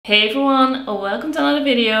Hey everyone, welcome to another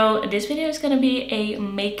video. This video is gonna be a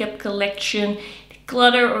makeup collection,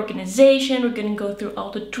 declutter, organization. We're gonna go through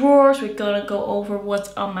all the drawers. We're gonna go over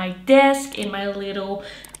what's on my desk in my little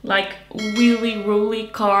like wheelie rolly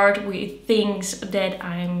cart with things that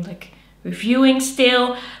I'm like reviewing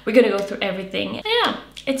still. We're gonna go through everything. Yeah,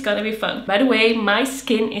 it's gonna be fun. By the way, my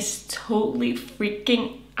skin is totally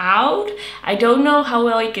freaking out. I don't know how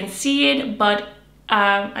well you can see it, but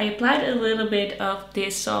I applied a little bit of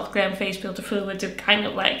this soft glam face filter fluid to kind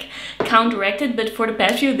of like counteract it, but for the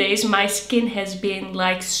past few days my skin has been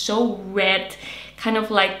like so red, kind of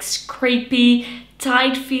like scrapey,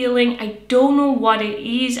 tight feeling. I don't know what it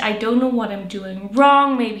is. I don't know what I'm doing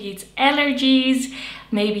wrong. Maybe it's allergies,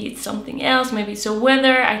 maybe it's something else, maybe it's the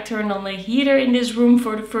weather. I turned on the heater in this room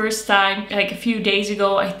for the first time like a few days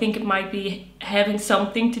ago. I think it might be having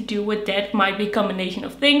something to do with that, might be a combination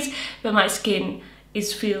of things, but my skin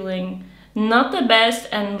is feeling not the best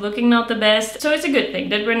and looking not the best. So it's a good thing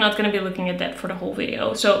that we're not going to be looking at that for the whole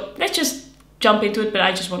video. So let's just jump into it, but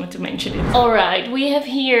I just wanted to mention it. Alright, we have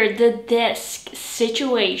here the desk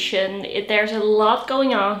situation. There's a lot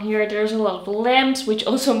going on here. There's a lot of lamps, which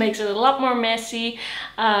also makes it a lot more messy.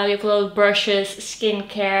 We have a lot of brushes,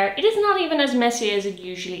 skincare. It is not even as messy as it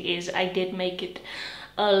usually is. I did make it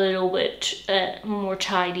a little bit more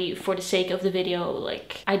tidy for the sake of the video.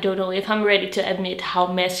 Like, I don't know if I'm ready to admit how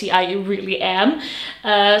messy I really am.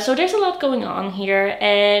 So there's a lot going on here,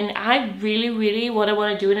 and I really what I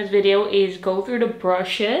want to do in this video is go through the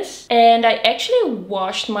brushes. And I actually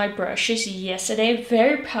washed my brushes yesterday.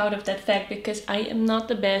 Very proud of that fact because I am not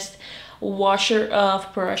the best washer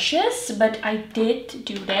of brushes, but I did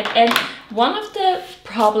do that. And one of the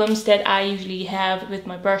problems that I usually have with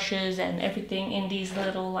my brushes and everything in these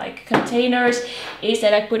little like containers is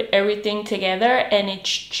that I put everything together and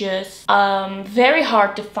it's just very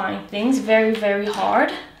hard to find things, very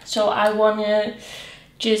hard. So I want to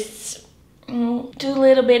just do a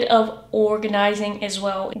little bit of organizing as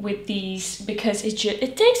well with these, because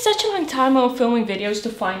it takes such a long time on filming videos to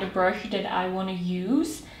find a brush that I want to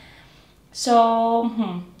use.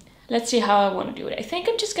 So let's see how I want to do it. I think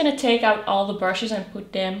I'm just gonna take out all the brushes and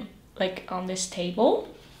put them like on this table.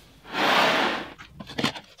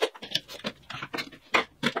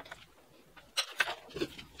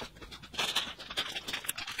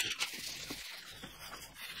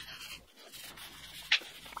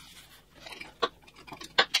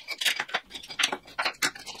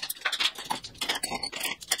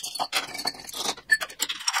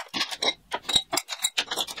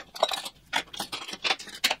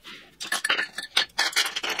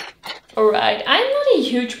 Alright, I'm not a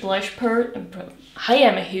huge blush I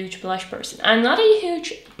am a huge blush person. I'm not a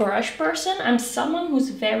huge brush person. I'm someone who's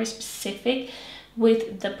very specific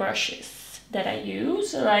with the brushes that I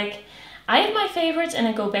use. Like, I have my favorites and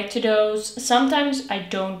I go back to those. Sometimes I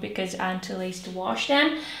don't because I'm too lazy to wash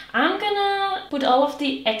them. I'm gonna put all of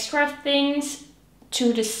the extra things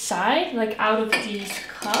to the side, like out of these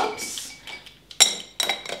cups,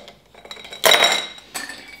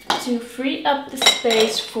 to free up the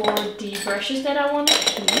space for the brushes that I want to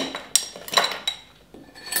keep,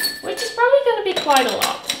 which is probably going to be quite a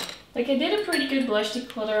lot. Like, I did a pretty good blush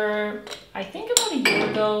declutter, I think about a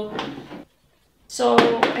year ago. So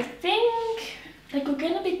I think like we're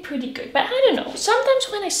going to be pretty good. But I don't know,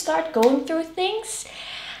 sometimes when I start going through things,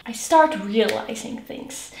 I start realizing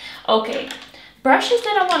things. Okay, brushes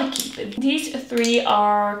that I want to keep. These three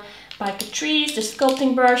are by Catrice, the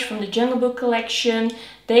sculpting brush from the Jungle Book collection.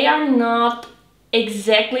 They are not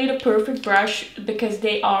exactly the perfect brush because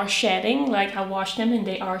they are shedding. Like, I washed them and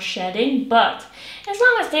they are shedding, but as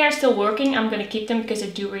long as they are still working, I'm gonna keep them because I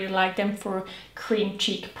do really like them for cream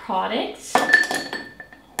cheek products.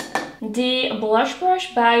 The blush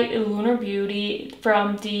brush by Lunar Beauty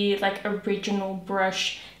from the like original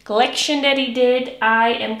brush collection that he did.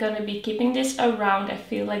 I am gonna be keeping this around. I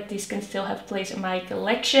feel like this can still have place in my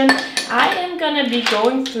collection. I am gonna be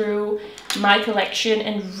going through my collection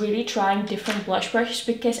and really trying different blush brushes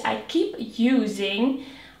because I keep using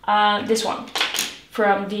this one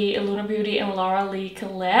from the Lunar Beauty and Laura Lee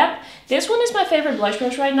collab. This one is my favorite blush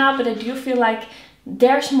brush right now, but I do feel like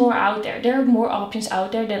there's more out there. There are more options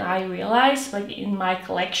out there than I realized, like in my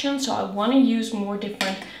collection. So I want to use more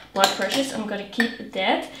different blush brushes. I'm gonna keep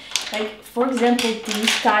that. Like, for example,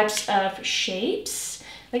 these types of shapes.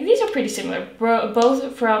 Like, these are pretty similar,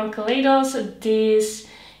 both from Kaleidos. This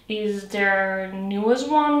is their newest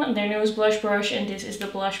one, their newest blush brush, and this is the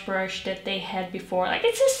blush brush that they had before. Like,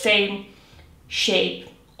 it's the same shape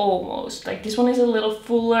almost. Like, this one is a little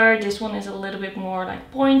fuller, this one is a little bit more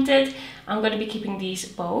like pointed. I'm gonna be keeping these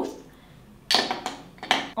both.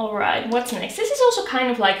 Alright, what's next? This is also kind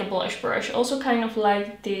of like a blush brush, also kind of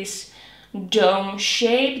like this dome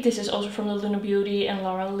shape. This is also from the Luna Beauty and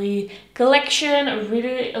Laura Lee collection. I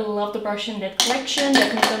really love the brush in that collection.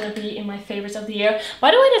 Definitely gonna be in my favorites of the year. By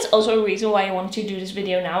the way, that's also a reason why I wanted to do this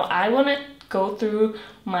video now. I want to go through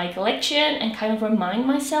my collection and kind of remind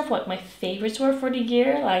myself what my favorites were for the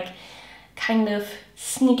year. Like, kind of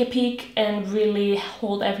sneak a peek and really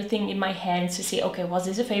hold everything in my hands to see, okay, was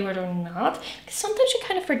this a favorite or not? Because sometimes you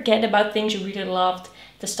kind of forget about things you really loved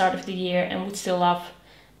at the start of the year and would still love,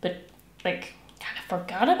 but like kind of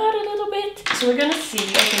forgot about it a little bit. So we're gonna see.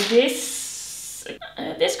 Okay,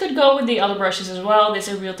 this could go with the other brushes as well. This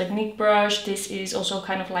is a Real Technique brush. This is also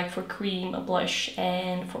kind of like for cream blush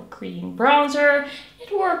and for cream bronzer.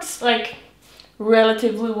 It works like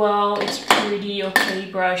relatively well. It's pretty okay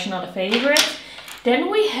brush, not a favorite.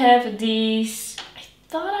 Then we have these. I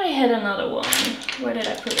thought I had another one. Where did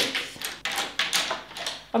I put it?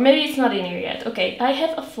 Or maybe it's not in here yet. Okay, I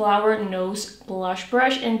have a Flower Nose blush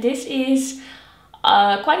brush, and this is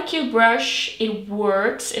quite a cute brush. It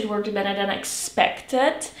works. It worked better than I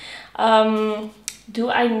expected. Do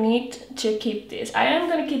I need to keep this? I am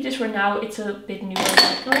gonna keep this for now. It's a bit newer in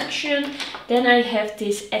my collection. Then I have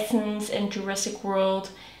this Essence and Jurassic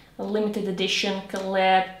World limited edition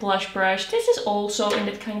collab blush brush. This is also in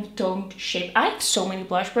that kind of domed shape. I have so many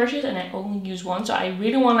blush brushes and I only use one, so I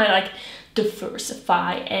really want to like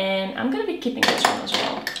diversify, and I'm gonna be keeping this one as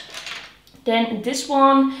well. Then this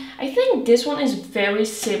one, I think this one is very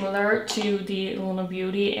similar to the Luna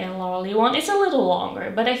Beauty and Laura Lee one. It's a little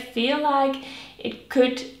longer, but I feel like it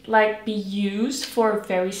could like be used for a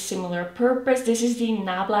very similar purpose. This is the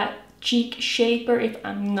Nabla Cheek Shaper, if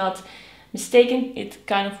I'm not mistaken. It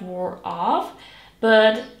kind of wore off,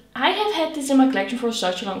 but I have had this in my collection for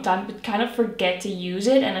such a long time, but kind of forget to use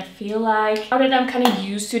it. And I feel like now that I'm kind of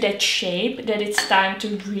used to that shape, that it's time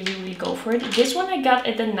to really go for it. This one I got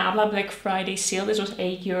at the Nabla Black Friday sale. This was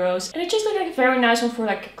 €8, and it just looked like a very nice one for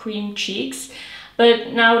like cream cheeks.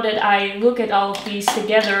 But now that I look at all of these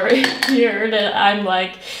together here, that I'm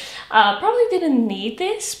like, probably didn't need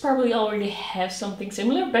this. Probably already have something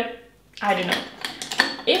similar, but I don't know.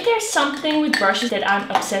 If there's something with brushes that I'm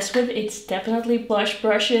obsessed with, it's definitely blush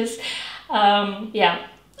brushes. Yeah,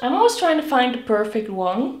 I'm always trying to find the perfect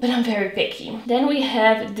one, but I'm very picky. Then we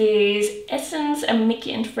have this Essence and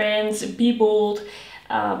Mickey and Friends Be Bold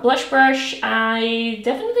blush brush. I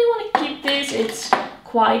definitely want to keep this. It's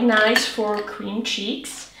quite nice for cream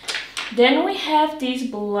cheeks. Then we have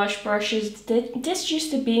these blush brushes. This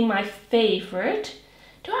used to be my favorite.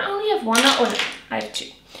 Do I only have one now? Or no, I have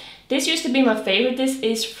two. This used to be my favorite. This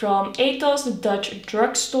is from Etos, the Dutch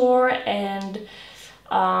drugstore, and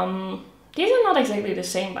these are not exactly the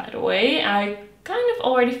same, by the way. I kind of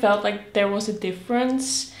already felt like there was a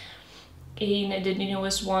difference in the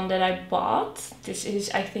newest one that I bought. This is,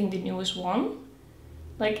 I think, the newest one.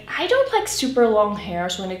 Like, I don't like super long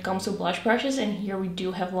hairs when it comes to blush brushes, and here we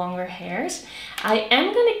do have longer hairs. I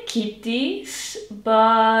am gonna keep these,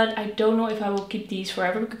 but I don't know if I will keep these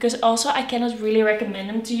forever, because also I cannot really recommend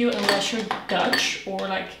them to you unless you're Dutch or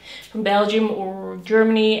like from Belgium or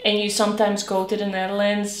Germany and you sometimes go to the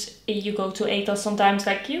Netherlands. You go to Etos sometimes,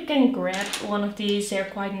 like you can grab one of these. They're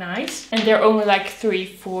quite nice and they're only like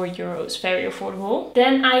 €3–4, very affordable.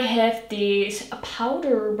 Then I have this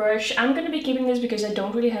powder brush. I'm gonna be keeping this because I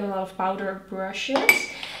don't really have a lot of powder brushes.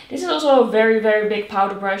 This is also a very big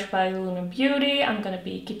powder brush by Luna Beauty. I'm gonna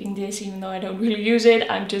be keeping this even though I don't really use it.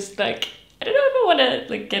 I'm just like, I don't know if I want to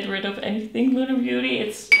like get rid of anything Luna Beauty.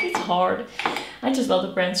 It's hard. I just love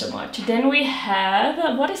the brand so much. Then we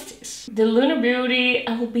have, what is this? The Luna Beauty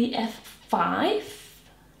LBF5.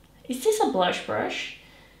 Is this a blush brush?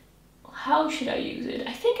 How should I use it?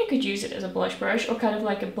 I think I could use it as a blush brush or kind of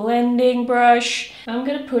like a blending brush. I'm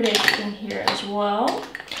gonna put it in here as well.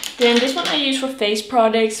 Then this one I use for face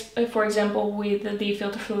products, for example with the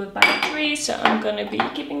Filter Fluid by Catrice, so I'm gonna be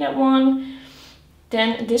keeping that one.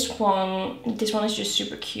 Then this one is just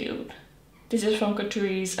super cute. This is from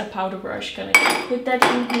Catrice, a powder brush. Gonna put that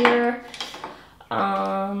in here.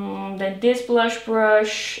 Then this blush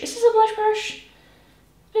brush. Is this a blush brush?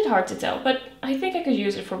 A bit hard to tell, but I think I could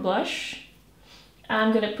use it for blush.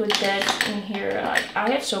 I'm gonna put that in here. Like,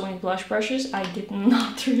 I have so many blush brushes, I did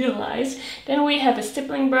not realize. Then we have a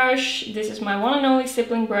stippling brush. This is my one and only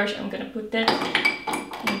stippling brush. I'm gonna put that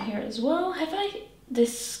in here as well. Have I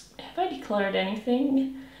decluttered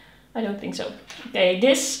anything? I don't think so. Okay,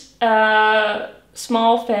 this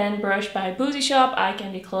small fan brush by Boozy Shop. I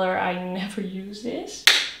can declutter. I never use this.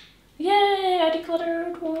 Yay, I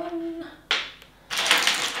decluttered one.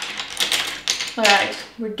 Alright,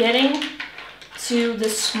 we're getting to the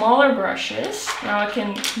smaller brushes. Now I can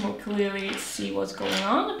more clearly see what's going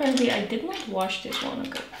on. Apparently I did not wash this one.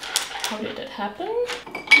 Okay. How did that happen?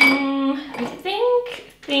 I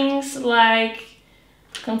think things like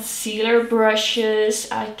concealer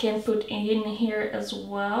brushes I can put in here as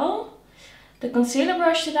well. The concealer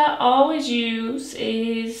brush that I always use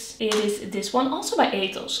is this one, also by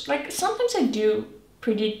Etos. Like sometimes I do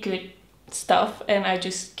pretty good stuff and I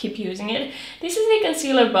just keep using it. This is the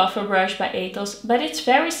concealer buffer brush by Etos, but it's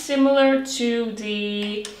very similar to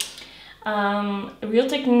the Real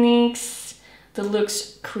Techniques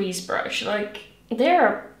Deluxe crease brush. Like they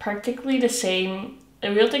are practically the same.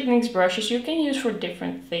 The Real Techniques brushes you can use for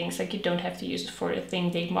different things, like you don't have to use it for the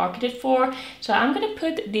thing they marketed for. So I'm gonna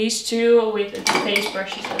put these two with the face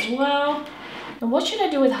brushes as well. And what should I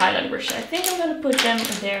do with highlighter brushes? I think I'm gonna put them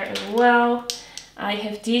there as well. I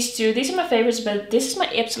have these two. These are my favorites, but this is my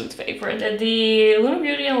absolute favorite. The Lunar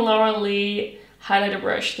Beauty and Laura Lee highlighter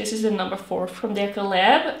brush. This is the number 4 from their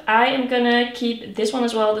collab. I am gonna keep this one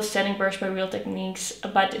as well, the setting brush by Real Techniques,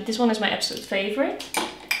 but this one is my absolute favorite.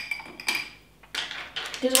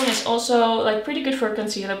 This one is also like pretty good for a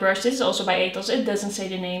concealer brush. This is also by Etos. It doesn't say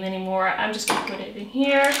the name anymore. I'm just gonna put it in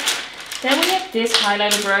here. Then we have this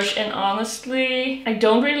highlighter brush, and honestly, I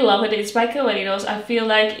don't really love it. It's by Etos. I feel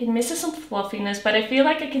like it misses some fluffiness, but I feel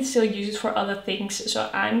like I can still use it for other things,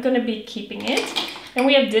 so I'm gonna be keeping it. And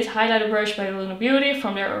we have this highlighter brush by Lunar Beauty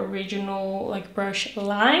from their original like brush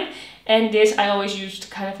line. And this I always use to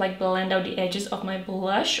kind of like blend out the edges of my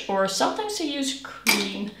blush, or sometimes I use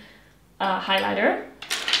cream highlighter.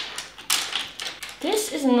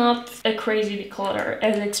 This is not a crazy declutter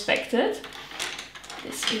as expected.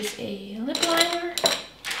 This is a lip liner.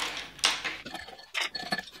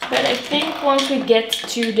 But I think once we get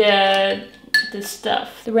to the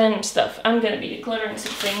stuff, the random stuff, I'm gonna be decluttering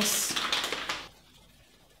some things.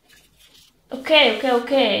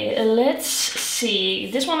 Okay. Let's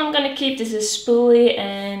see. This one I'm gonna keep. This is Spoolie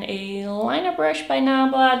and a liner brush by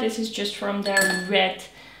Nabla. This is just from their red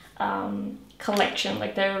collection,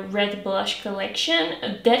 like their red blush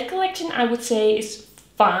collection. That collection I would say is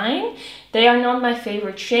fine. They are not my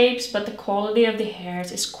favorite shapes, but the quality of the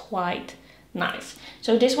hairs is quite nice.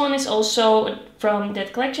 So this one is also from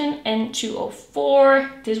that collection,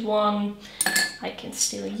 N204. This one I can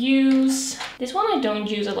still use. This one I don't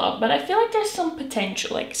use a lot, but I feel like there's some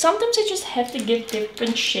potential. Like sometimes I just have to give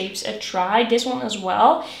different shapes a try. This one as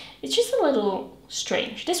well. It's just a little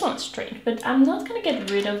strange. This one is strange, but I'm not gonna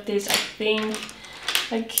get rid of this. I think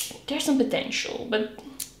like there's some potential, but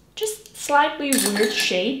just slightly weird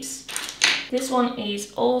shapes. This one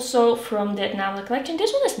is also from that Nabla collection.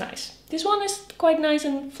 This one is nice. This one is quite nice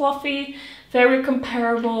and fluffy, very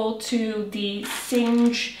comparable to the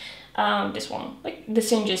Singe. This one, like the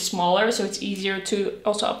Singe is smaller, so it's easier to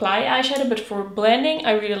also apply eyeshadow, but for blending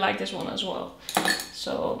I really like this one as well.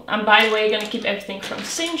 So I'm, by the way, gonna keep everything from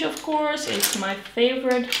Singe, of course. It's my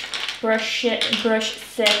favorite brush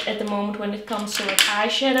set at the moment when it comes to like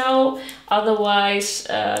eyeshadow. Otherwise,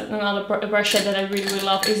 another brush set that I really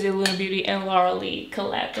love is the Lunar Beauty and Laura Lee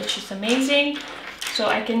collab. That's just amazing. So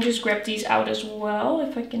I can just grab these out as well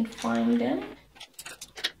if I can find them.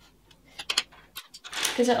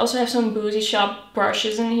 Because I also have some Boozy Shop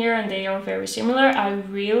brushes in here and they are very similar. I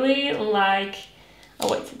really like...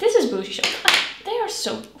 Oh wait, this is Boozy Shop. They are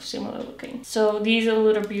so similar looking. So these are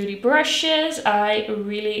Lunar Beauty brushes. I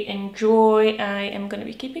really enjoy. I am gonna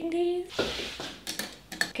be keeping these.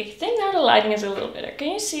 Okay, I think now the lighting is a little better.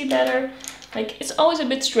 Can you see better? Like, it's always a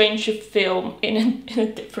bit strange to film in a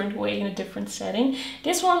different way, in a different setting.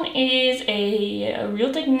 This one is a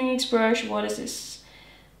Real Techniques brush. What is this?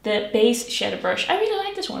 The base shadow brush. I really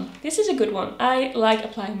like this one. This is a good one. I like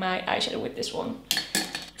applying my eyeshadow with this one.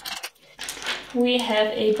 We have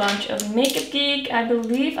a bunch of Makeup Geek. I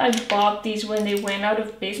believe I bought these when they went out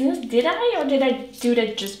of business. Did I, or did I do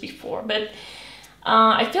that just before? But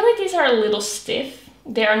I feel like these are a little stiff.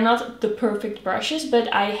 They are not the perfect brushes,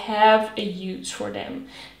 but I have a use for them.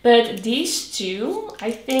 But these two, I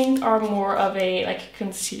think, are more of a like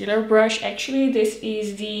concealer brush. Actually, this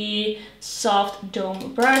is the Soft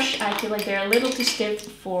Dome brush. I feel like they're a little too stiff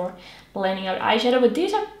for blending out eyeshadow, but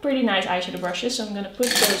these are pretty nice eyeshadow brushes, so I'm gonna put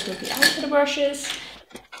those with the eyeshadow brushes.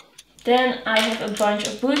 Then I have a bunch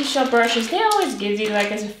of Boozy Shop brushes. They always give these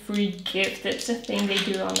like as a free gift. That's the thing they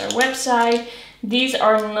do on their website. These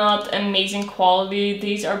are not amazing quality.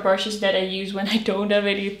 These are brushes that I use when I don't have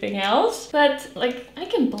anything else. But like I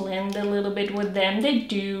can blend a little bit with them. They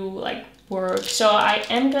do like work. So I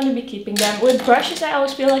am going to be keeping them. With brushes I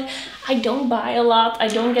always feel like I don't buy a lot. I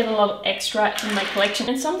don't get a lot of extra in my collection.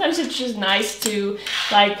 And sometimes it's just nice to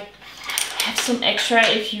like have some extra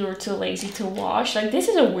if you're too lazy to wash. Like this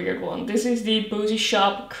is a weird one. This is the Boozy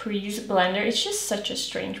Shop Crease Blender. It's just such a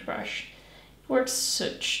strange brush. It works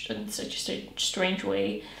in such a strange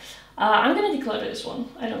way. I'm gonna declutter this one.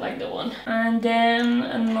 I don't like that one. And then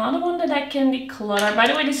another one that I can declutter. By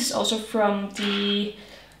the way, this is also from the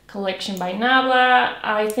collection by Nabla.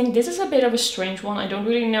 I think this is a bit of a strange one. I don't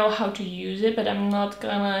really know how to use it, but I'm not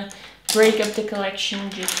gonna break up the collection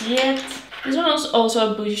just yet. This one is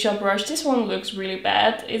also a Boozy Shop brush. This one looks really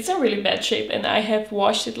bad. It's a really bad shape and I have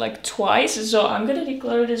washed it like twice, so I'm gonna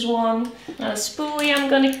declutter this one. A spoolie I'm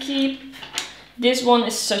gonna keep. This one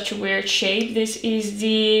is such a weird shape. This is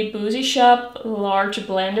the Boozy Shop Large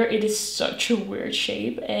Blender. It is such a weird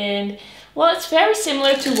shape, and well, it's very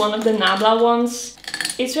similar to one of the Nabla ones.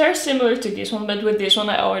 It's very similar to this one, but with this one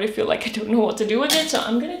I already feel like I don't know what to do with it, so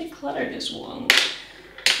I'm gonna declutter this one.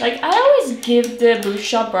 Like, I always give the Boozy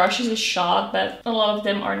Shop brushes a shot, but a lot of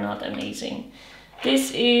them are not amazing.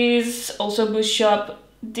 This is also Boozy Shop.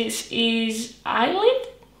 This is Eyelid,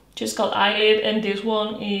 just called Eyelid, and this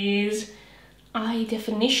one is Eye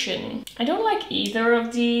Definition. I don't like either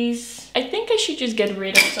of these. I think I should just get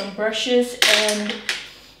rid of some brushes and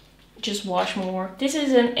just wash more. This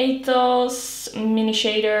is an Etos mini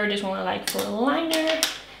shader. This one I like for a liner.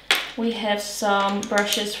 We have some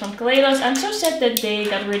brushes from Kaleidos. I'm so sad that they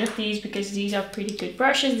got rid of these because these are pretty good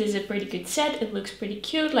brushes. This is a pretty good set. It looks pretty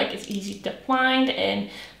cute, like it's easy to find, and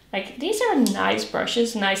like these are nice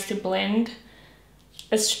brushes, nice to blend.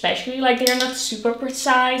 Especially, like, they're not super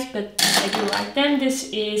precise, but I do like them. This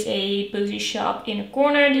is a Boozy Shop Inner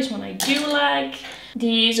Corner. This one I do like.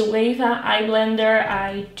 This Weva Eye Blender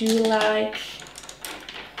I do like.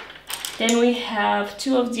 Then we have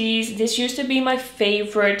two of these. This used to be my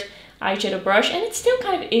favorite eyeshadow brush, and it still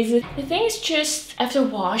kind of is. The thing is, just after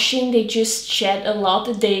washing they just shed a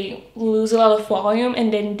lot, they lose a lot of volume,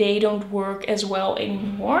 and then they don't work as well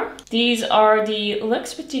anymore. These are the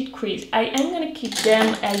Luxe Petite Crease. I am gonna keep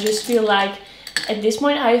them. I just feel like at this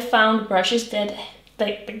point I found brushes that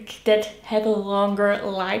have a longer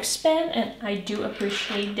lifespan, and I do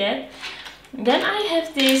appreciate that. Then I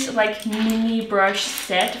have this like mini brush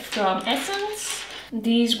set from Essence.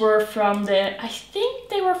 These were from I think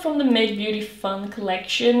they were from the Make Beauty Fun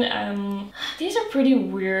collection. These are pretty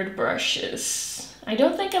weird brushes. I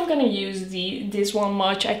don't think I'm gonna use this one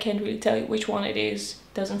much. I can't really tell you which one it is.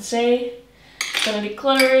 Doesn't say. Gonna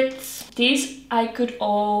declutter it. These I could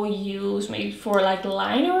all use maybe for like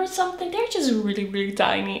liner or something. They're just really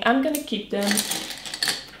tiny. I'm gonna keep them.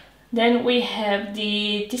 Then we have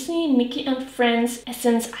the Disney Mickey and Friends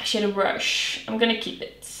Essence Eyeshadow Brush. I'm gonna keep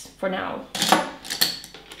it for now.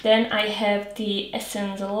 Then I have the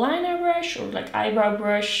Essence Liner Brush, or like eyebrow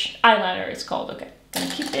brush. Eyeliner it's called, okay. Gonna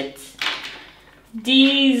keep it.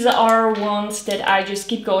 These are ones that I just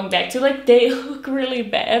keep going back to. Like, they look really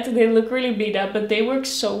bad, they look really beat up, but they work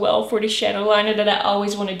so well for the shadow liner that I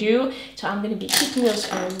always want to do. So I'm gonna be keeping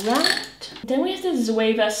those around. Then we have the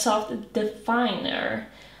Zoeva Soft Definer.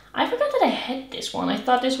 I forgot that I had this one. I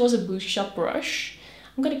thought this was a Boozy Shop brush.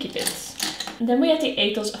 I'm gonna keep it. And then we have the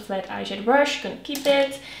Etos Flat Eyeshadow Brush. Gonna keep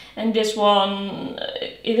it. And this one,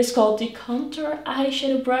 it is called the Contour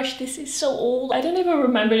Eyeshadow Brush. This is so old. I don't even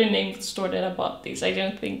remember the name of the store that I bought this. I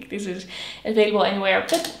don't think this is available anywhere,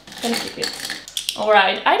 but gonna keep it.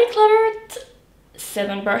 Alright, I decluttered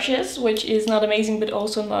 7 brushes, which is not amazing, but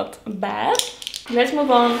also not bad. Let's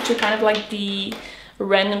move on to kind of like the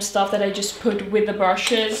random stuff that I just put with the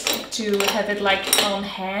brushes to have it like on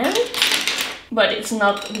hand. But it's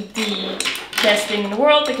not the best thing in the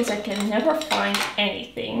world because I can never find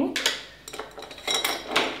anything.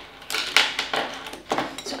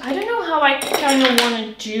 So I don't know how I kind of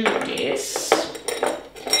want to do this.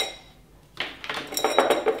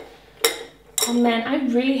 Oh man, I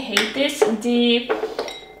really hate this. The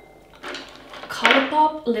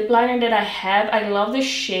Colourpop lip liner that I have, I love the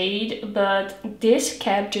shade, but this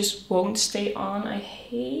cap just won't stay on. I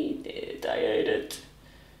hate it. I hate it.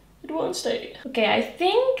 It won't stay. Okay, I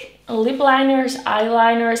think lip liners,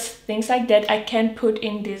 eyeliners, things like that I can put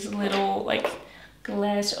in this little like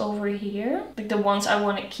glass over here. Like the ones I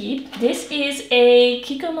want to keep. This is a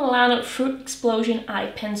Kiko Milano Fruit Explosion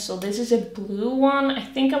Eye Pencil. This is a blue one. I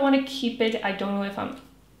think I want to keep it. I don't know if I'm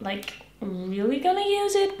like really gonna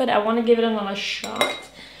use it, but I want to give it another shot.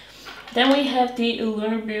 Then we have the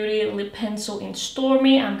Lunar Beauty Lip Pencil in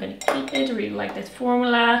Stormy. I'm gonna keep it. Really like that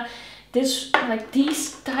formula. This, like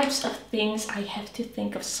these types of things, I have to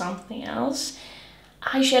think of something else.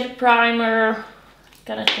 Eyeshadow primer,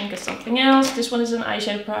 gotta think of something else. This one is an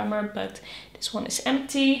eyeshadow primer, but this one is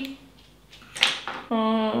empty.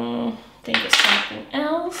 Think of something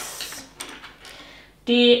else.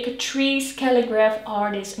 The Catrice Calligraph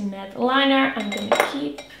Artist Matte Liner I'm gonna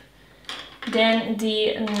keep. Then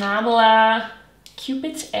the Nabla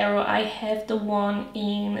Cupid's Arrow, I have the one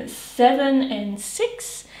in 7 and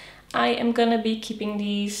 6. I am gonna be keeping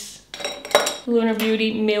these. Lunar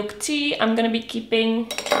Beauty Milk Tea I'm gonna be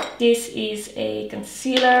keeping. This is a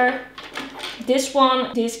concealer. This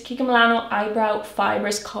one, this Kiko Milano Eyebrow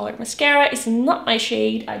Fibers Colored Mascara is not my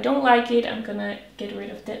shade. I don't like it. I'm gonna get rid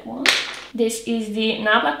of that one. This is the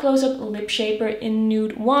Nabla Close Up Lip Shaper in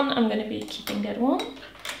Nude 1. I'm gonna be keeping that one.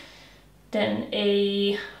 Then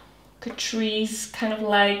a Catrice kind of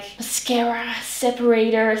like mascara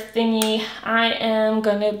separator thingy. I am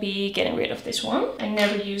gonna be getting rid of this one. I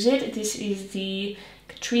never use it. This is the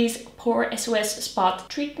Catrice Pore SOS Spot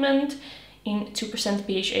Treatment in 2%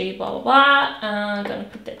 BHA, blah blah blah. I'm gonna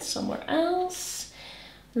put that somewhere else.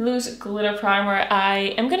 Loose glitter primer.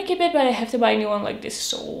 I am gonna keep it, but I have to buy a new one like this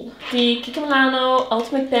Soul. The Kiko Milano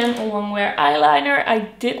Ultimate Pen Long Wear Eyeliner I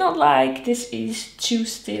did not like. This is too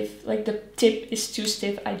stiff. Like the tip is too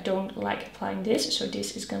stiff. I don't like applying this, so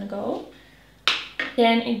this is gonna go.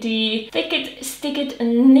 Then the Thick It, Stick It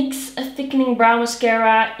NYX Thickening Brow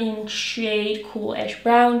Mascara in shade Cool Ash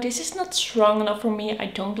Brown. This is not strong enough for me. I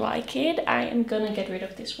don't like it. I am gonna get rid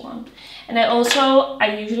of this one. And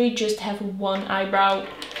I usually just have one eyebrow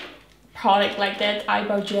product like that,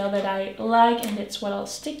 eyebrow gel that I like, and that's what I'll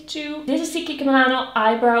stick to. This is the Kiko Milano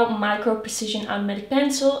Eyebrow Micro Precision Automatic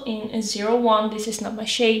Pencil in 01. This is not my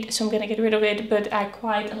shade, so I'm gonna get rid of it, but I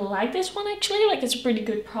quite like this one actually. Like, it's a pretty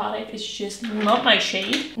good product. It's just not my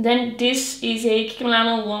shade. Then this is a Kiko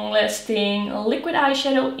Milano Long Lasting Liquid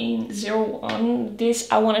Eyeshadow in 01.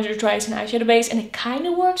 This I wanted to try as an eyeshadow base, and it kind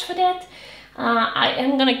of works for that. I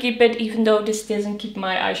am gonna keep it, even though this doesn't keep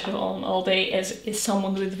my eyeshadow on all day, as is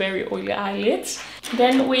someone with very oily eyelids.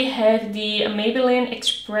 Then we have the Maybelline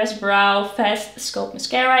Express Brow Fast Sculpt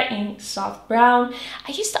Mascara in Soft Brown.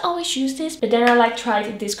 I used to always use this, but then I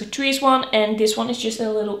tried this Catrice one, and this one is just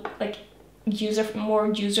a little like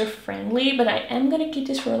more user friendly, but I am gonna keep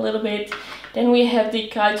this for a little bit. Then we have the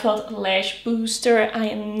Kite Lash Booster. I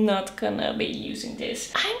am not gonna be using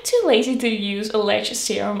this. I'm too lazy to use a lash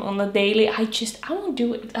serum on the daily. I won't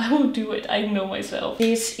do it. I won't do it. I know myself.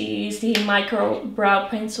 This is the micro brow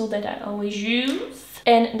pencil that I always use.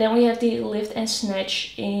 And then we have the Lift and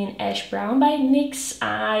Snatch in Ash Brown by NYX.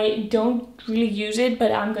 I don't really use it,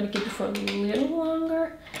 but I'm gonna keep it for a little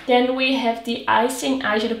longer. Then we have the Icing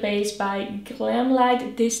Eyeshadow Base by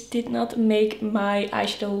Glamlight. This did not make my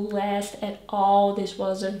eyeshadow last at all. This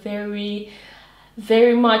was a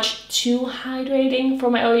very much too hydrating for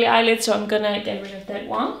my oily eyelids, so I'm gonna get rid of that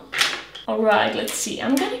one. Alright, let's see.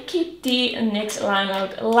 I'm gonna keep the NYX Line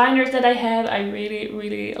Out liners that I have. I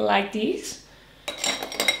really like these.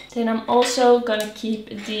 Then I'm also gonna keep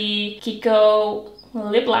the Kiko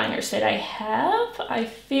lip liners that I have. I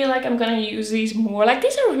feel like I'm gonna use these more. Like,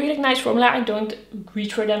 these are a really nice formula. I don't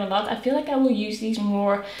reach for them a lot. I feel like I will use these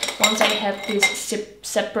more once I have this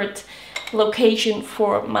separate location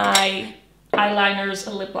for my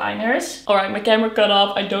eyeliners, lip liners. Alright, my camera cut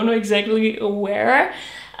off. I don't know exactly where.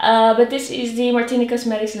 But this is the Martini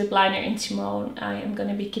Cosmetics lip liner in Simone. I am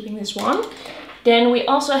gonna be keeping this one. Then we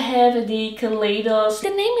also have the Kaleidos. The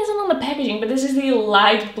name isn't on the packaging, but this is the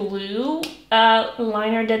light blue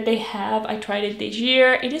liner that they have. I tried it this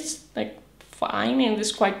year. It is like fine and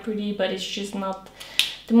it's quite pretty, but it's just not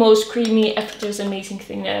the most creamy, effortless, amazing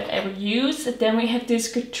thing that I've ever used. Then we have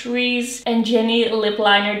this Catrice and Jenny lip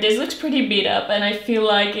liner. This looks pretty beat up, and I feel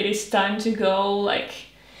like it is time to go. Like,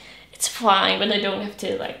 it's fine, but I don't have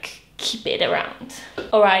to like keep it around.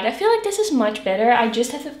 Alright, I feel like this is much better. I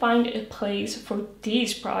just have to find a place for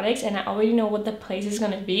these products, and I already know what the place is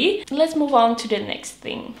gonna be. Let's move on to the next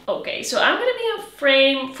thing. Okay, so I'm gonna be on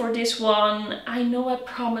frame for this one. I know I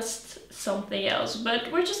promised something else,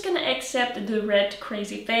 but we're just gonna accept the red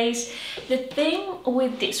crazy face. The thing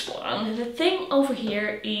with this one, the thing over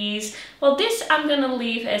here is, well, this I'm gonna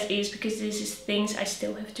leave as is because this is things I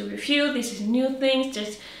still have to review. This is new things.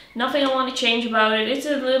 There's nothing I want to change about it. It's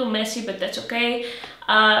a little messy, but that's okay.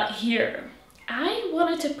 Here, I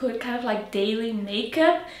wanted to put kind of like daily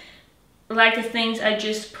makeup, like the things I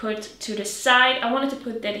just put to the side. I wanted to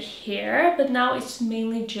put that here, but now it's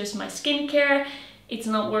mainly just my skincare. It's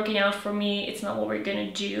not working out for me. It's not what we're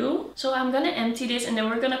gonna do. So I'm gonna empty this, and then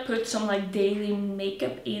we're gonna put some like daily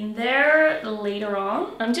makeup in there later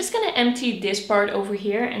on. I'm just gonna empty this part over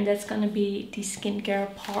here, and that's gonna be the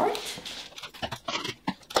skincare part.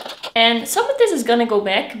 And some of this is gonna go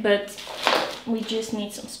back, but we just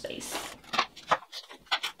need some space.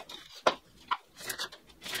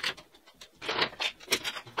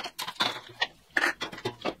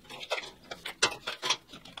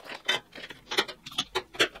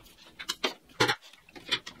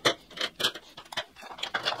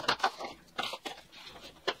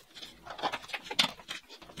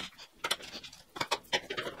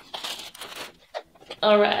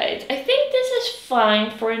 Alright, I think this is fine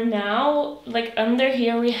for now. Like under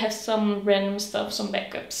here we have some random stuff, some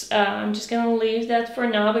backups. I'm just gonna leave that for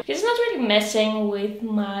now because it's not really messing with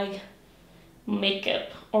my makeup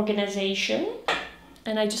organization.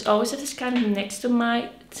 And I just always have this kind of next to my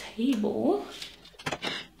table.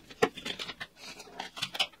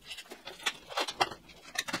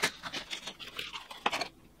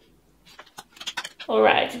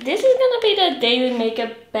 Alright, this is gonna be the daily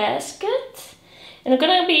makeup basket. And I'm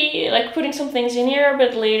gonna be like putting some things in here,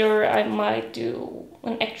 but later I might do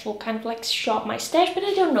an actual kind of like shop my stash, but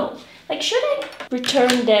I don't know. Like, should I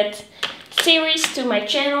return that series to my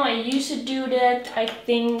channel? I used to do that. I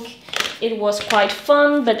think it was quite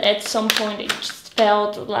fun, but at some point it just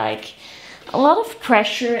felt like a lot of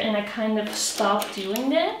pressure and I kind of stopped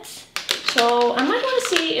doing that. So I might want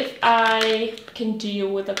to see if I can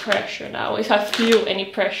deal with the pressure now, if I feel any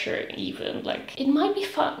pressure even. Like, it might be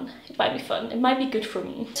fun. It might be fun. It might be good for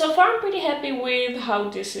me. So far I'm pretty happy with how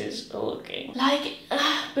this is looking. Like,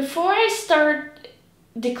 before I start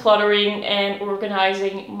decluttering and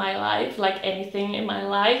organizing my life, like anything in my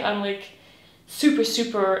life, I'm like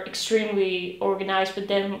super extremely organized, but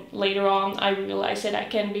then later on I realized that I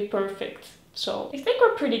can be perfect. So I think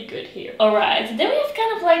we're pretty good here. Alright, then we have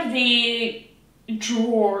kind of like the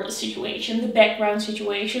drawer situation, the background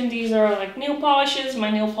situation. These are like nail polishes.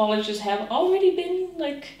 My nail polishes have already been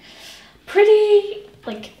like pretty,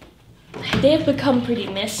 like, they have become pretty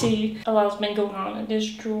messy. A lot's been going on in this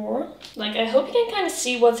drawer. Like, I hope you can kind of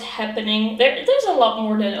see what's happening. There's a lot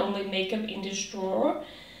more than only makeup in this drawer.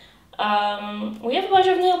 We have a bunch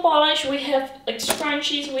of nail polish, we have like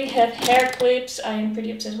scrunchies, we have hair clips. I am pretty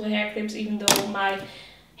obsessed with hair clips, even though my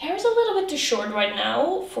hair is a little bit too short right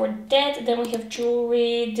now for that. Then we have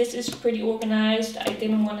jewelry. This is pretty organized. I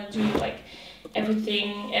didn't want to do like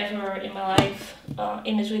everything ever in my life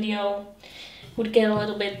in this video. Would get a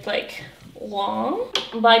little bit like long.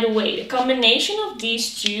 By the way, the combination of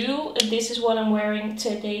these two, this is what I'm wearing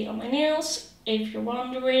today on my nails. If you're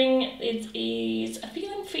wondering, it is a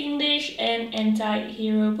Fiendish and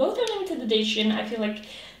Anti-Hero. Both are limited edition. I feel like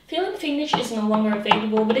Fiendish is no longer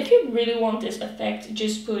available, but if you really want this effect,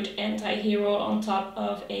 just put Anti-Hero on top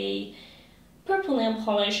of a purple nail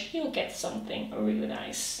polish. You'll get something really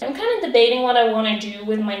nice. I'm kind of debating what I want to do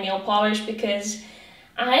with my nail polish because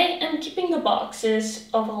I am keeping the boxes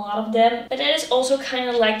of a lot of them, but that is also kind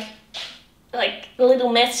of like a little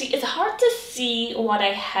messy. It's hard to see what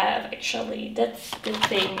I have actually. That's the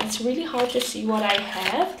thing. It's really hard to see what I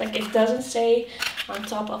have. Like, it doesn't say on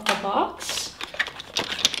top of the box.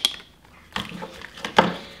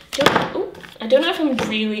 I don't know if I'm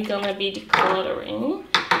really gonna be decluttering.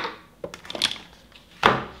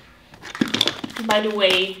 By the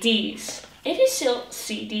way, these, if you still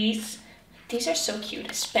see these are so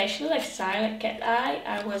cute, especially like Silent Cat Eye.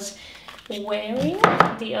 I was wearing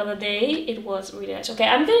the other day. It was really nice. Okay,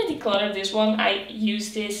 I'm gonna declutter this one. I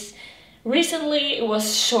used this recently. It was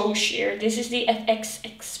so sheer. This is the FX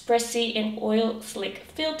Expressi in Oil Slick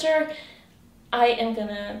Filter. I am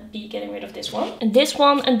gonna be getting rid of this one. And this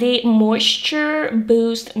one, the Moisture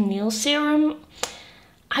Boost Nail Serum.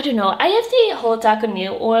 I don't know. I have the Holo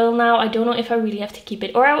nail oil now. I don't know if I really have to keep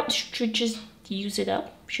it, or I should just use it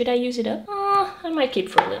up. Should I use it up? I might keep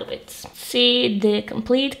for a little bit. See, the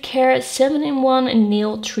Complete Care 7-in-1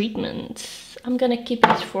 Nail Treatment. I'm gonna keep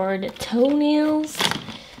it for the toenails.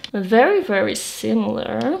 Very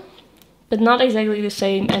similar, but not exactly the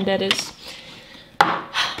same, and that is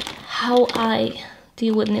how I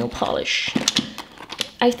deal with nail polish.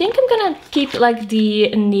 I think I'm gonna keep like the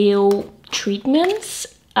nail treatments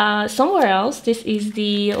somewhere else. This is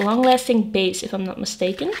the Long Lasting Base, if I'm not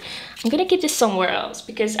mistaken. I'm gonna keep this somewhere else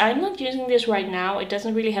because I'm not using this right now. It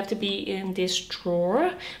doesn't really have to be in this drawer.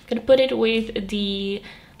 I'm gonna put it with the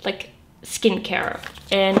like skincare,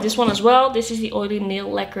 and this one as well. This is the Oily Nail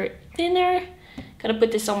Lacquer Thinner. Gonna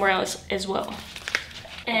put this somewhere else as well.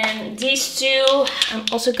 And these two I'm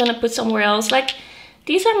also gonna put somewhere else. Like,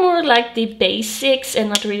 these are more like the basics and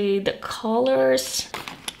not really the colors.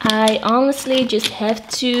 I honestly just have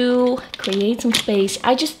to create some space.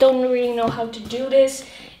 I just don't really know how to do this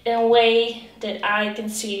in a way that I can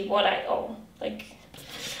see what I own. Like,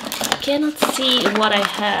 I cannot see what I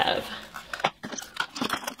have.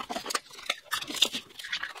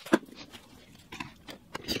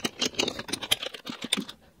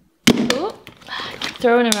 Ooh,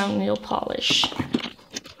 throwing around nail polish.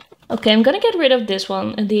 Okay, I'm gonna get rid of this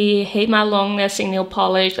one, the Hate My Long Lasting Nail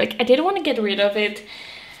Polish. Like, I didn't want to get rid of it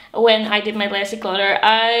when I did my last declutter.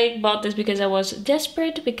 I bought this because I was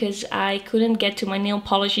desperate, because I couldn't get to my nail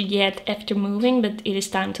polish yet after moving, but it is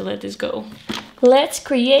time to let this go. Let's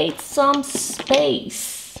create some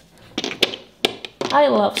space. I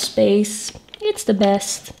love space. It's the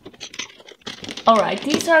best. Alright,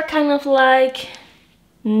 these are kind of like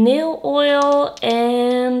nail oil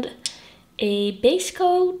and a base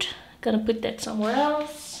coat. Gonna put that somewhere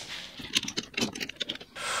else.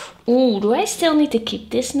 Ooh, do I still need to keep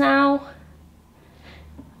this now?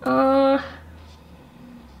 I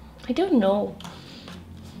don't know.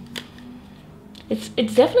 It's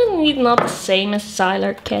definitely not the same as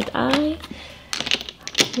Siler Cat Eye.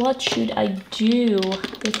 What should I do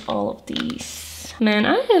with all of these? Man,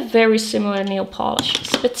 I have very similar nail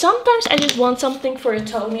polishes, but sometimes I just want something for your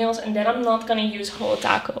toenails and then I'm not gonna use Holo.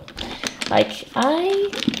 Like, I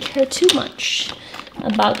care too much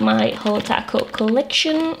about my Holo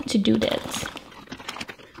collection to do that.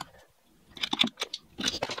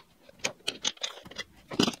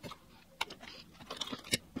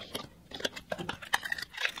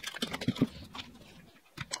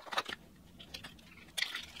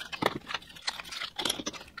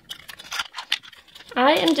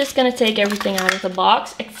 I am just gonna take everything out of the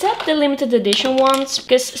box except the limited edition ones,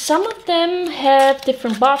 because some of them have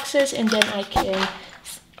different boxes and then I can,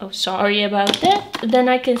 oh sorry about that, then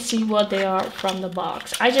I can see what they are from the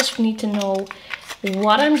box. I just need to know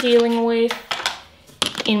what I'm dealing with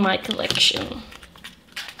in my collection.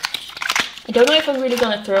 I don't know if I'm really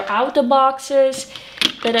gonna throw out the boxes,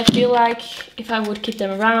 but I feel like if I would keep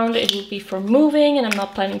them around, it would be for moving, and I'm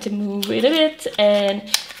not planning to move in a bit. And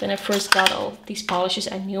when I first got all these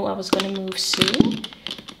polishes, I knew I was gonna move soon.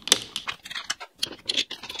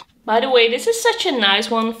 By the way, this is such a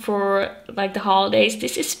nice one for like the holidays.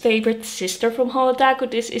 This is Favorite Sister from Holo.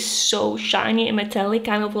 This is so shiny and metallic,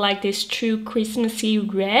 kind of like this true Christmassy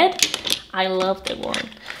red. I love that one.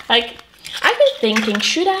 Like, I've been thinking,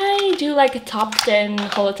 should I do like a top 10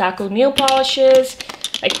 Holo nail polishes?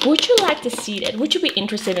 Like, would you like to see that? Would you be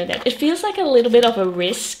interested in that? It feels like a little bit of a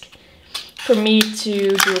risk for me to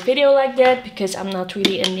do a video like that because I'm not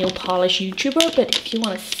really a nail polish YouTuber. But if you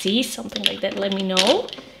want to see something like that, let me know.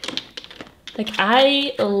 Like,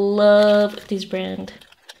 I love this brand.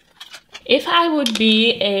 If I would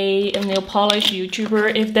be a nail polish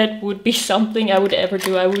YouTuber, if that would be something I would ever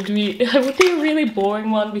do, I would be a really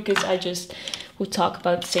boring one because I just would talk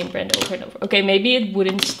about the same brand over and over. Okay, maybe it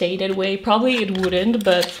wouldn't stay that way. Probably it wouldn't,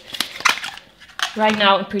 but right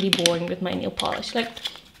now I'm pretty boring with my nail polish. Like,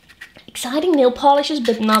 exciting nail polishes,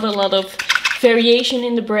 but not a lot of variation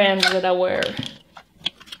in the brands that I wear.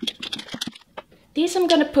 These I'm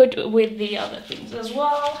gonna put with the other things as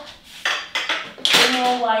well. I don't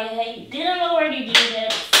know why I didn't already do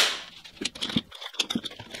that.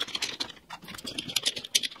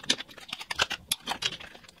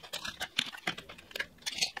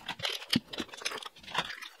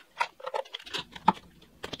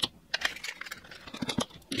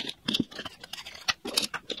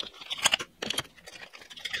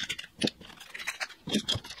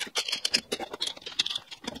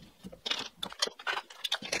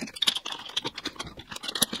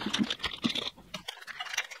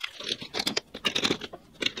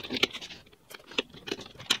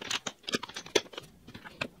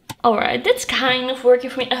 Alright, that's kind of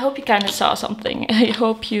working for me. I hope you kind of saw something. I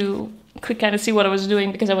hope you could kind of see what I was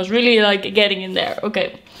doing because I was really like getting in there.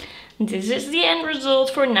 Okay, this is the end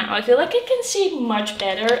result for now. I feel like I can see much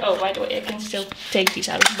better. Oh, by the way, I can still take these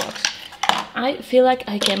out of the box. I feel like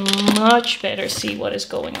I can much better see what is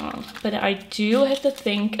going on. But I do have to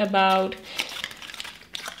think about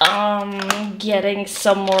getting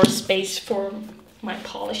some more space for my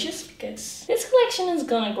polishes because this collection is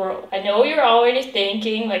gonna grow. I know you're already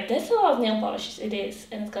thinking like that's a lot of nail polishes. It is,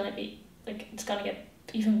 and it's gonna be like it's gonna get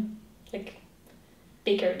even like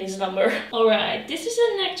bigger, this number. Alright, this is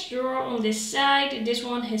the next drawer on this side. This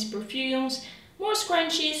one has perfumes, more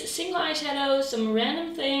scrunchies, single eyeshadows, some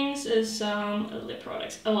random things, some lip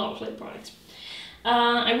products, a lot of lip products.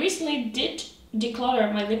 I recently did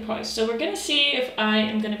declutter my lip products, so we're gonna see if I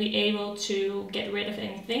am gonna be able to get rid of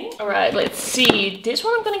anything. All right, let's see. This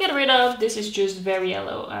one I'm gonna get rid of. This is just very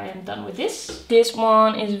yellow. I am done with this. This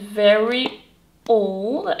one is very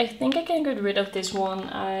old. I think I can get rid of this one.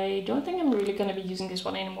 I don't think I'm really gonna be using this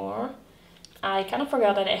one anymore. I kind of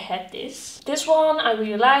forgot that I had this. This one I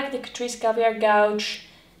really like, the Catrice Caviar Gouge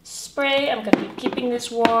spray. I'm gonna be keeping this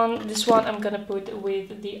one. This one I'm gonna put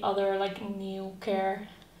with the other like nail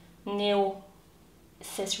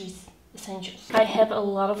accessories essentials. I have a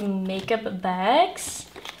lot of makeup bags.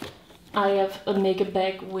 I have a makeup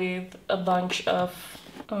bag with a bunch of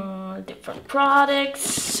different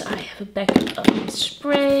products. I have a packet of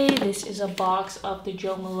spray. This is a box of the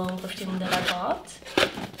Jo Malone perfume that I bought.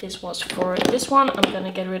 This was for this one. I'm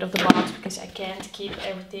gonna get rid of the box because I can't keep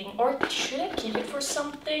everything. Or should I keep it for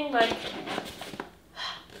something? Like,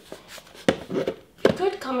 it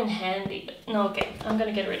could come in handy. But no, okay, I'm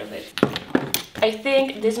gonna get rid of it. I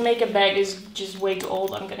think this makeup bag is just way too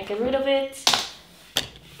old. I'm gonna get rid of it.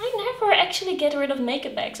 I never actually get rid of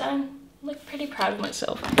makeup bags. I'm like pretty proud of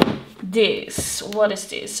myself. This, what is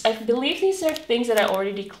this? I believe these are things that I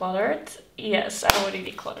already decluttered. Yes, I already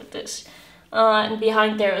decluttered this. And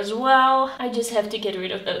behind there as well. I just have to get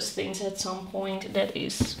rid of those things at some point. That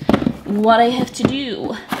is what I have to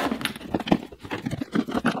do.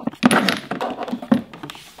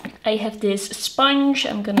 I have this sponge.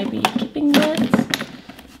 I'm gonna be keeping that.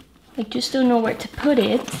 I just don't know where to put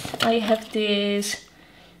it. I have this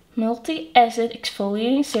multi-acid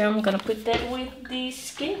exfoliating serum. I'm gonna put that with the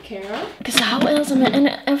skincare. Because how else am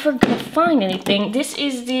I ever gonna find anything? This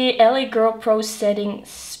is the LA Girl Pro Setting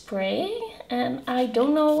Spray. And I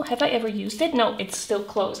don't know, have I ever used it? No, it's still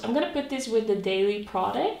closed. I'm gonna put this with the daily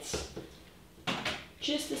products.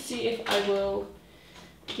 Just to see if I will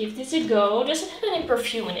give this a go. Does it have any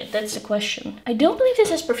perfume in it? That's the question. I don't believe this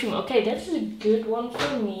has perfume. Okay, that's a good one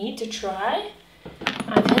for me to try.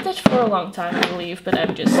 I've had that for a long time, I believe, but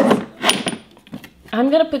I'm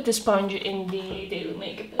gonna put the sponge in the daily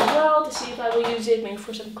makeup as well to see if I will use it, maybe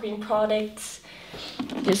for some cream products.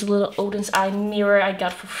 This little Odin's Eye mirror I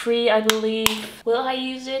got for free, I believe. Will I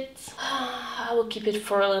use it? I will keep it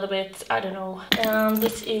for a little bit, I don't know.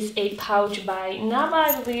 This is a pouch by Nama.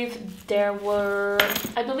 I believe there were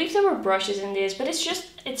brushes in this, but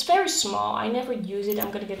it's very small. I never use it.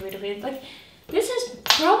 I'm gonna get rid of it. Like, this is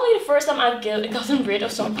probably the first time I've gotten rid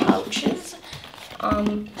of some pouches.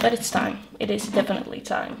 But it's time. It is definitely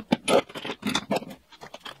time.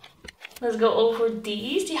 Let's go over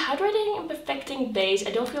these. The Hydrating and Perfecting Base.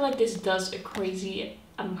 I don't feel like this does a crazy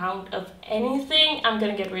amount of anything. I'm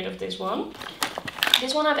gonna get rid of this one.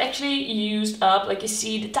 This one I've actually used up. Like, you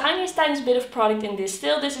see the tiniest bit of product in this.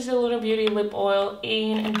 Still, this is a Luna Beauty lip oil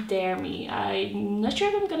in Dare Me. I'm not sure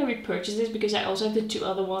if I'm gonna repurchase this because I also have the two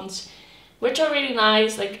other ones, which are really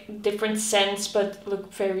nice, like different scents, but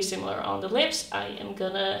look very similar on the lips. I am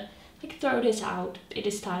gonna like throw this out. It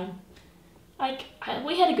is time. Like,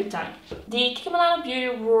 we had a good time. The Kikimana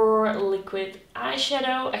Beauty Roar Liquid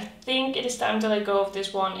Eyeshadow. I think it is time to let go of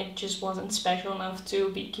this one. It just wasn't special enough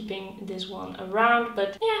to be keeping this one around.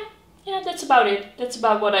 But yeah, that's about it. That's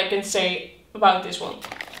about what I can say about this one.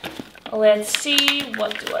 Let's see,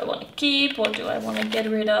 what do I want to keep? What do I want to get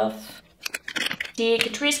rid of? The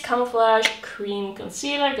Catrice Camouflage Cream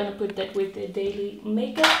Concealer. I'm gonna put that with the daily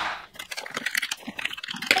makeup.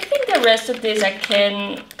 I think the rest of this I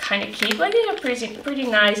can kind of keep. Like, these are pretty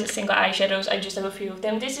nice single eyeshadows. I just have a few of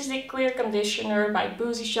them. This is the Clear Conditioner by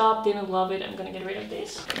Boozy Shop. Didn't love it. I'm gonna get rid of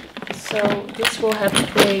this. So this will have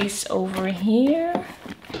place over here.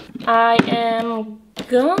 I am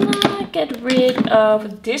gonna get rid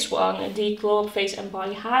of this one, the Glow Up Face and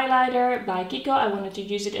Body Highlighter by Kiko. I wanted to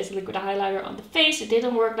use it as a liquid highlighter on the face. It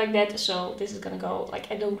didn't work like that, so this is gonna go.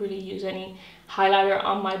 Like, I don't really use any highlighter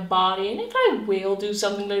on my body, and if I will do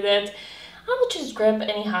something like that, I will just grab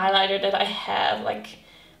any highlighter that I have. Like,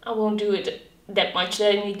 I won't do it that much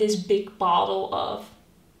that I need this big bottle of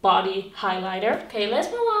body highlighter. Okay, let's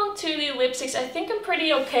move on to the lipsticks. I think I'm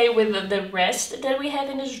pretty okay with the rest that we have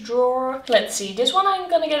in this drawer. Let's see, this one I'm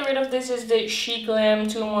gonna get rid of. This is the She Glam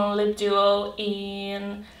 2-in-1 Lip Duo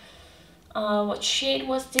in what shade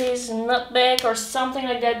was this? Nutmeg or something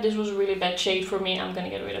like that. This was a really bad shade for me. I'm gonna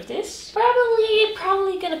get rid of this.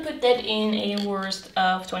 Probably gonna put that in a worst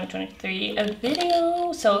of 2023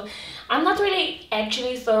 video. So I'm not really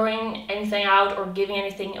actually throwing anything out or giving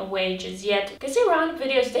anything away just yet, because the roundup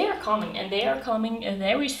videos, they are coming, and they are coming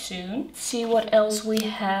very soon. Let's see what else we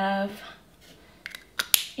have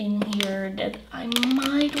in here that I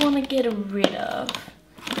might want to get rid of.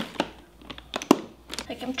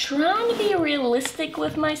 Like, I'm trying to be realistic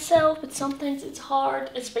with myself, but sometimes it's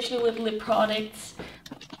hard, especially with lip products.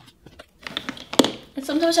 And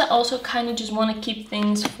sometimes I also kind of just want to keep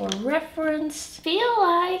things for reference. Feel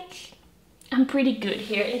like I'm pretty good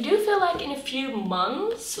here. I do feel like in a few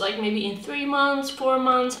months, like maybe in 3 months, 4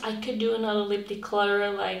 months, I could do another lip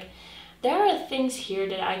declutter. Like, there are things here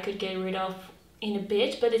that I could get rid of in a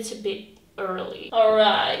bit, but it's a bit early.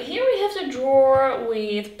 Alright, here we have the drawer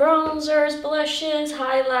with bronzers, blushes,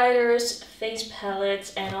 highlighters, face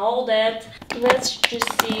palettes, and all that. Let's just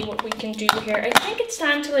see what we can do here. I think it's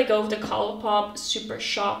time to let go of the Colourpop Super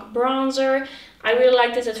Shock bronzer. I really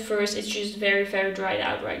liked this at first. It's just very, very dried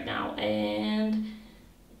out right now. And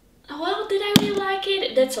well, did I really like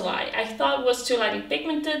it? That's a lie. I thought it was too lightly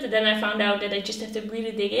pigmented. Then I found out that I just have to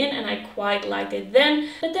really dig in, and I quite liked it then.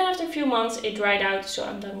 But then after a few months it dried out, so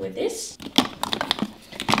I'm done with this.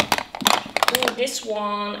 Ooh, this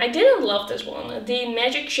one, I didn't love this one. The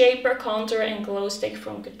Magic Shaper Contour and Glow Stick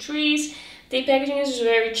from Catrice. The packaging is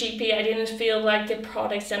very cheapy. I didn't feel like the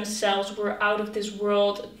products themselves were out of this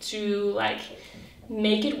world to like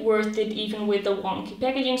make it worth it, even with the wonky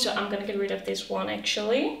packaging. So I'm gonna get rid of this one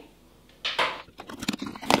actually.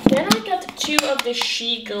 Then I got two of the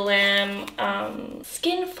She Glam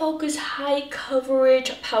Skin Focus High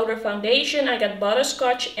Coverage Powder Foundation. I got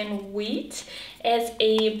Butterscotch and Wheat as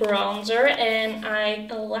a bronzer, and I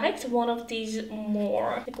liked one of these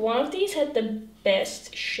more. Like, one of these had the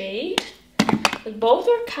best shade, but both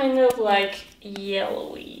are kind of like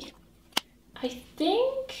yellowy. I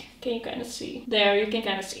think, can you kind of see? There, you can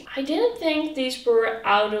kind of see. I didn't think these were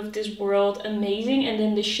out of this world amazing, and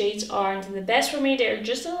then the shades aren't the best for me. They're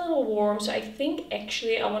just a little warm, so I think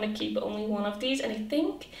actually I want to keep only one of these. And I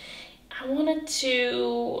think I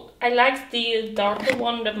liked the darker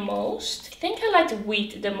one the most. I think I liked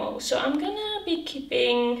Wheat the most, so I'm gonna be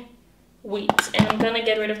keeping Wheat, and I'm gonna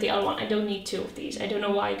get rid of the other one. I don't need two of these. I don't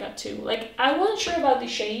know why I got two. Like, I wasn't sure about the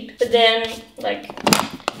shade, but then like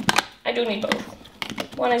I do need both.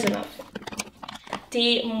 One is enough.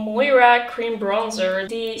 The Moira Cream Bronzer,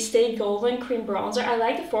 the Stay Golden Cream Bronzer. I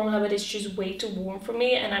like the formula, but it's just way too warm for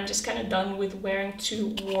me, and I'm just kind of done with wearing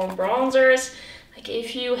too warm bronzers. Like,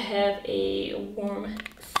 if you have a warm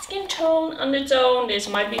skin tone, undertone, this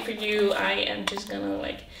might be for you. I am just gonna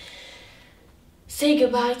like say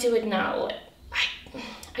goodbye to it now.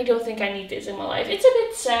 I don't think I need this in my life. It's a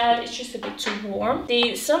bit sad, it's just a bit too warm.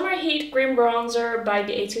 The Summer Heat Cream Bronzer by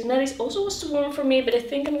the Etos Cosmetics also was too warm for me, but I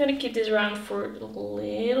think I'm gonna keep this around for a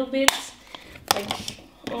little bit. Like,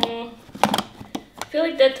 I feel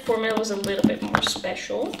like that formula was a little bit more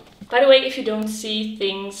special. By the way, if you don't see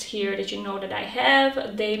things here that you know that I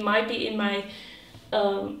have, they might be in my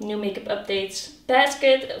new makeup updates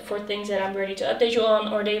basket for things that I'm ready to update you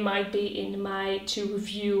on, or they might be in my to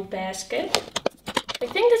review basket. I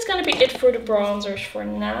think that's gonna be it for the bronzers for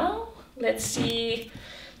now. Let's see,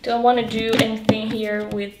 do I want to do anything here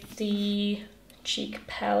with the cheek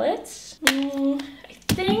palettes? I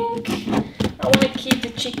think I want to keep the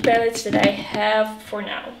cheek palettes that I have for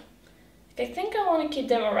now. I think I want to keep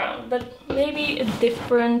them around, but maybe a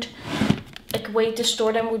different like way to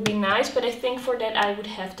store them would be nice, but I think for that I would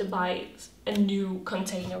have to buy a new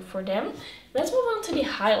container for them. Let's move on to the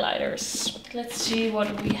highlighters. Let's see what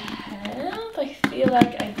we have. I feel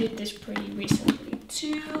like I did this pretty recently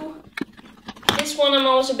too. This one I'm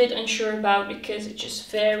always a bit unsure about because it's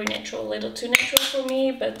just very natural, a little too natural for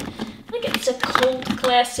me, but like, it's a cult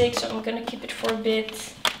classic, so I'm gonna keep it for a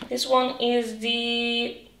bit. This one is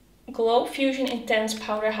the Glow Fusion Intense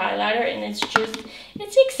Powder Highlighter, and it's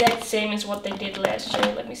the exact same as what they did last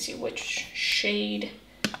year. Let me see which shade.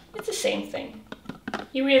 It's the same thing.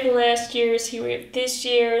 Here we have last year's, here we have this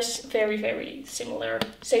year's. Very, very similar.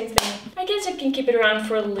 Same thing. I guess I can keep it around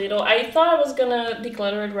for a little. I thought I was gonna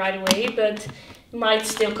declutter it right away, but it might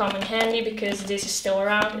still come in handy because this is still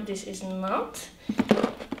around. This is not.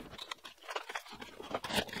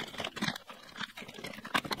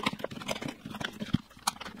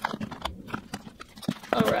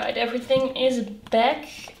 Alright, everything is back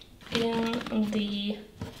in the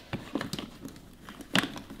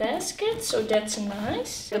basket, so that's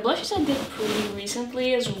nice. The blushes I did pretty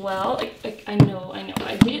recently as well. I know.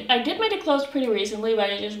 I did my declutter pretty recently, but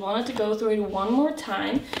I just wanted to go through it one more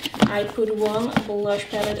time. I put one blush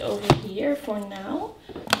palette over here for now.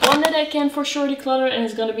 One that I can for sure declutter and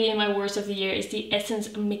is gonna be in my worst of the year is the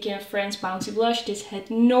Essence Mickey and Friends Bouncy Blush. This had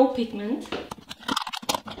no pigment.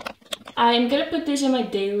 I'm gonna put this in my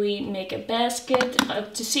daily makeup basket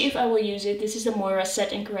to see if I will use it. This is the Moira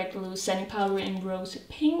Set and Correct Loose Setting Powder in Rose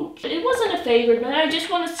Pink. It wasn't a favorite, but I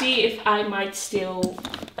just want to see if I might still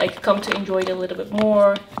like come to enjoy it a little bit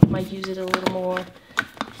more. Might use it a little more.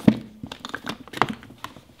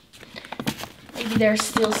 Maybe there's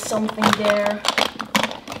still something there.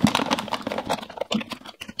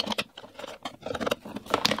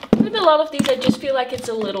 With a lot of these, I just feel like it's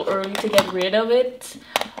a little early to get rid of it.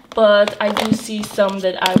 But I do see some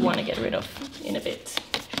that I want to get rid of in a bit.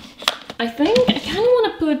 I think I kind of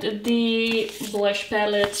want to put the blush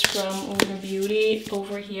palettes from Lunar Beauty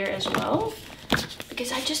over here as well.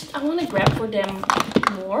 Because I want to grab for them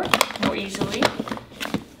more easily.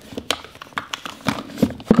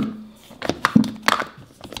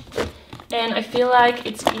 And I feel like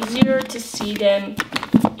it's easier to see them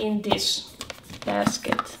in this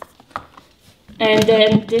basket. And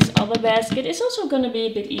then this other basket is also going to be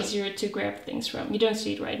a bit easier to grab things from. You don't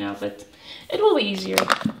see it right now, but it will be easier.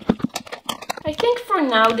 I think for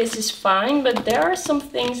now this is fine, but there are some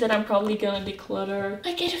things that I'm probably going to declutter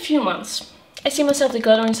like in a few months. I see myself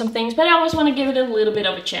decluttering some things, but I always want to give it a little bit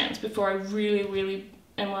of a chance before I really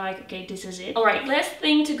am like, okay, this is it. Alright, last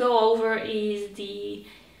thing to go over is the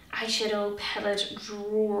eyeshadow palette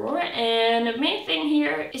drawer, and the main thing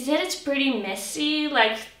here is that it's pretty messy.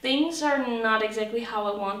 Like, things are not exactly how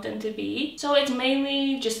I want them to be, so it's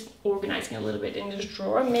mainly just organizing a little bit in this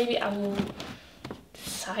drawer. Maybe I will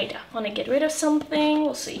decide I want to get rid of something.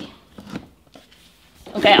 We'll see.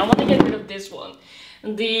 Okay, I want to get rid of this one,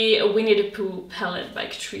 the Winnie the Pooh palette by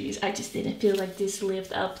Catrice. I just didn't feel like this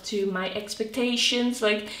lived up to my expectations.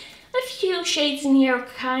 Like, a few shades in here are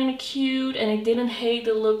kind of cute, and I didn't hate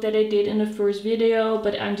the look that I did in the first video,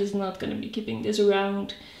 but I'm just not going to be keeping this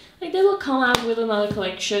around. Like, they will come out with another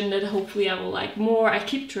collection that hopefully I will like more. I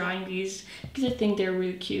keep trying these because I think they're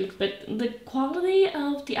really cute, but the quality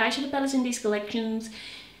of the eyeshadow palettes in these collections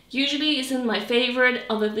usually isn't my favorite.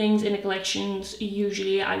 Other things in the collections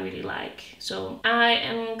usually I really like. So I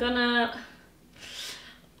am gonna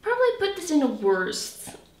probably put this in the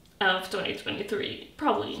worst of 2023,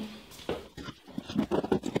 probably.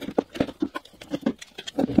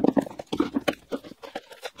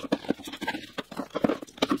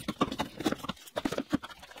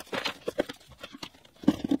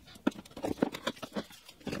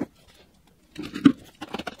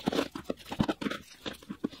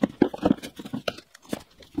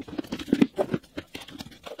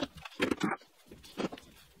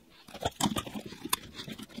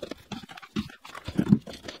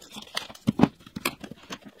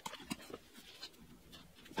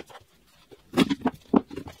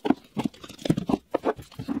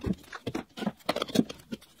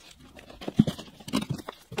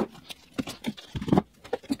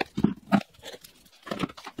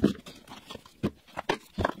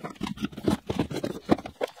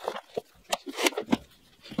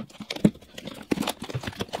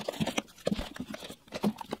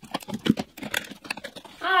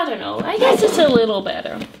 I don't know, I guess it's a little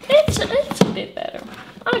better. It's a bit better.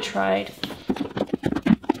 I tried.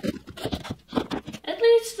 At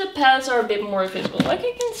least the palettes are a bit more visible. Like,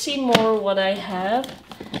 I can see more what I have.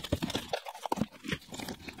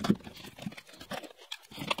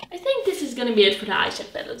 I think this is gonna be it for the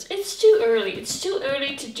eyeshadow palettes. It's too early. It's too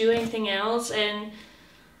early to do anything else, and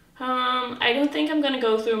I don't think I'm gonna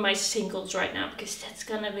go through my singles right now, because that's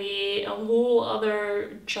gonna be a whole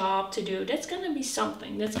other job to do. That's gonna be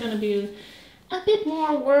something. That's gonna be a bit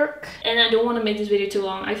more work, and I don't want to make this video too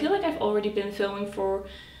long. I feel like I've already been filming for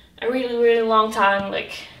a really long time.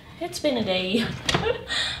 Like, it's been a day.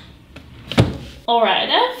 Alright,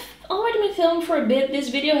 I've already been filming for a bit. This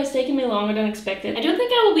video has taken me longer than expected. I don't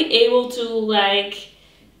think I will be able to like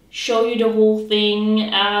show you the whole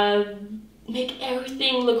thing, make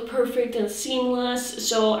everything look perfect and seamless.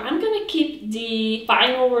 So I'm gonna keep the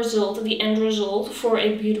final result, the end result, for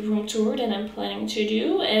a beauty room tour that I'm planning to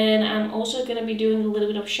do. And I'm also gonna be doing a little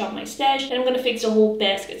bit of shop my stash, and I'm gonna fix the whole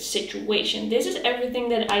basket situation. This is everything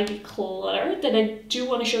that I decluttered that I do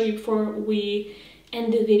want to show you before we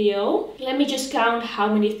end the video. Let me just count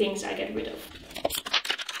how many things I get rid of.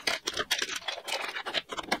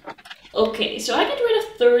 Okay, so I get rid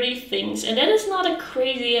of 30 things, and that is not a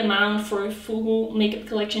crazy amount for a full makeup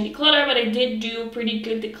collection declutter, but I did do pretty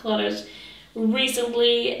good declutters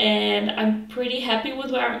recently, and I'm pretty happy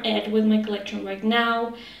with where I'm at with my collection right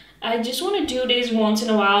now. I just want to do this once in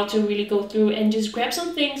a while to really go through and just grab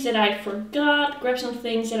some things that I forgot, grab some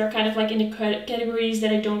things that are kind of like in the categories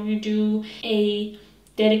that I don't really do a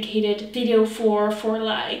dedicated video for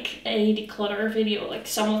like a declutter video. Like,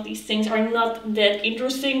 some of these things are not that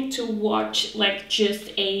interesting to watch, like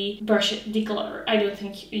just a brush declutter. I don't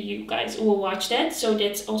think you guys will watch that, so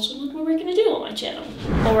that's also not what we're gonna do on my channel.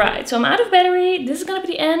 Alright, so I'm out of battery. This is gonna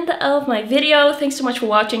be the end of my video. Thanks so much for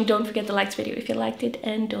watching. Don't forget to like this video if you liked it,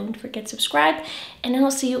 and don't forget to subscribe, and then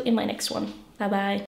I'll see you in my next one. Bye bye.